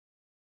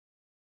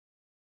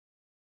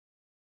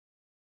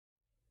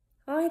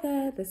Hi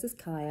there, this is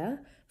Kaya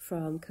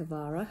from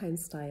Kavara Home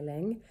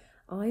Styling.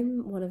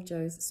 I'm one of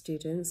Joe's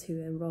students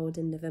who enrolled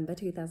in November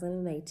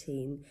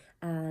 2018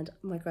 and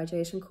my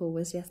graduation call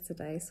was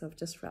yesterday, so I've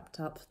just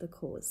wrapped up the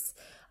course.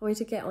 I wanted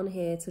to get on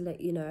here to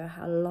let you know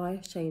how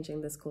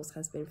life-changing this course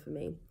has been for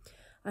me.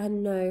 I had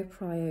no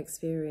prior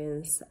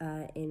experience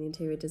in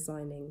interior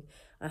designing.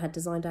 I had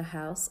designed a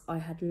house, I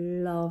had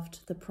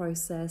loved the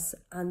process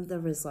and the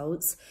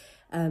results.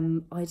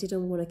 I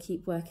didn't want to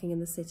keep working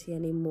in the city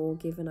anymore,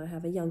 given I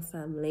have a young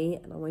family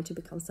and I want to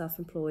become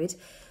self-employed.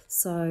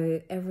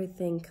 So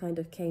everything kind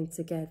of came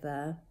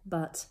together,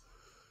 but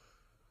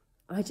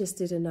I just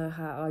didn't know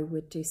how I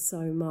would do so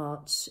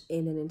much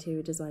in an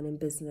interior designing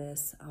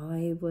business.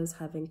 I was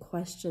having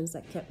questions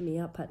that kept me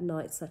up at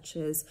night, such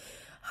as,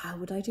 how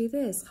would I do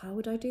this? How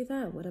would I do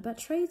that? What about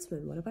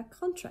tradesmen? What about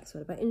contracts?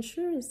 What about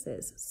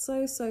insurances?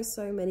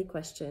 So many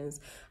questions.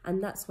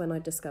 And that's when I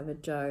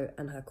discovered Jo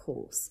and her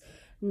course.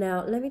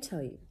 Now, let me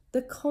tell you,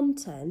 the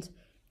content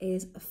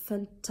is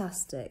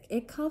fantastic.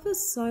 It covers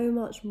so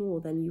much more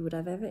than you would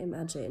have ever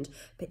imagined,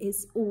 but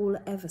it's all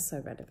ever so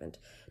relevant.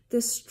 The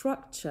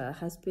structure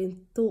has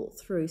been thought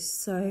through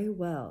so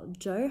well.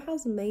 Jo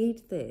has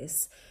made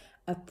this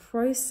a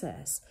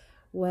process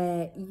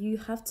where you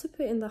have to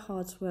put in the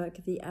hard work,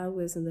 the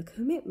hours and the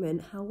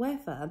commitment.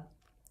 However,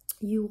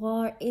 you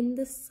are in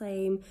the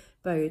same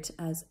boat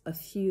as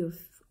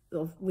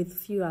with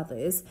few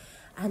others,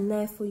 and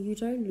therefore you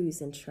don't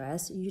lose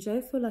interest, you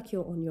don't feel like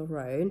you're on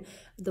your own.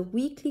 The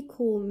weekly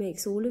call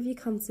makes all of you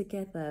come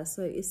together,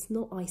 so it's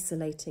not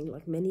isolating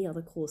like many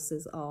other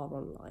courses are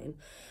online.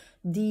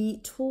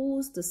 The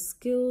tools, the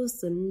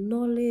skills, the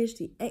knowledge,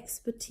 the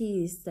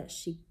expertise that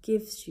she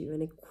gives you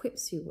and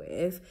equips you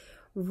with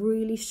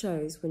really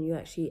shows when you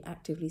actually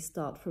actively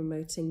start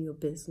promoting your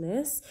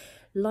business.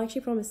 Like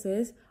she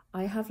promises,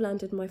 I have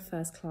landed my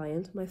first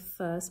client, my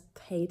first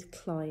paid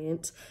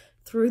client,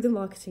 through the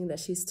marketing that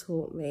she's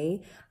taught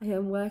me. I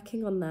am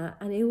working on that,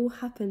 and it all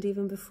happened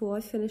even before I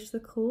finished the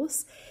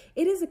course.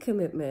 It is a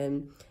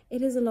commitment,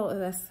 it is a lot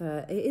of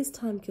effort, it is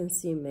time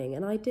consuming,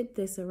 and I did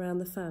this around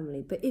the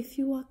family. But if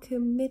you are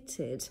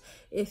committed,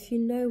 if you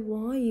know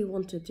why you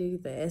want to do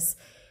this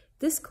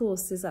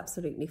course is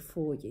absolutely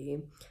for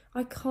you.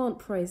 I can't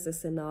praise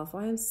this enough.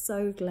 I am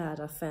so glad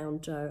I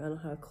found Jo and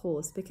her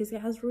course, because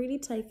it has really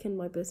taken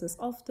my business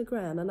off the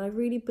ground, and I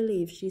really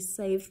believe she's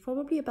saved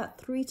probably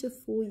about 3 to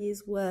 4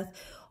 years worth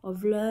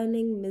of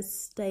learning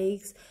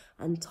mistakes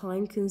and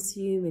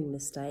time-consuming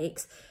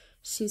mistakes.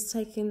 She's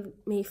taken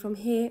me from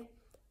here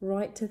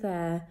right to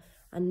there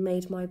and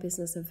made my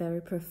business a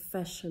very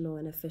professional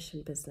and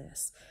efficient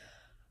business.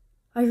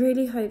 I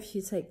really hope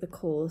you take the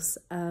course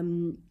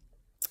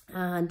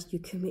and you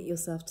commit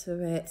yourself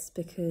to it,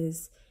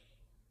 because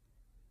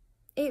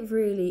it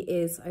really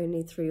is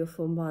only 3 or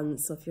 4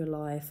 months of your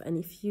life, and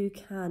if you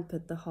can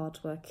put the hard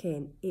work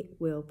in, it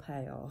will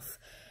pay off.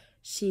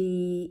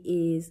 She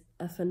is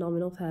a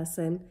phenomenal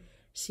person.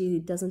 She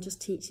doesn't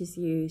just teaches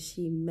you,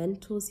 she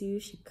mentors you,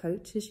 she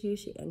coaches you,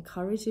 she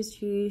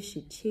encourages you,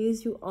 she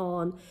cheers you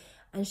on,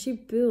 and she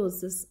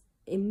builds this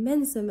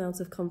immense amount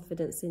of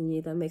confidence in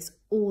you that makes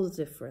all the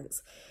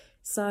difference.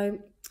 So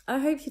I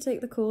hope you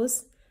take the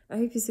course. I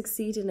hope you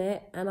succeed in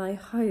it, and I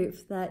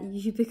hope that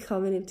you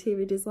become an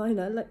interior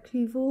designer like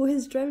you've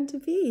always dreamt to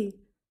be.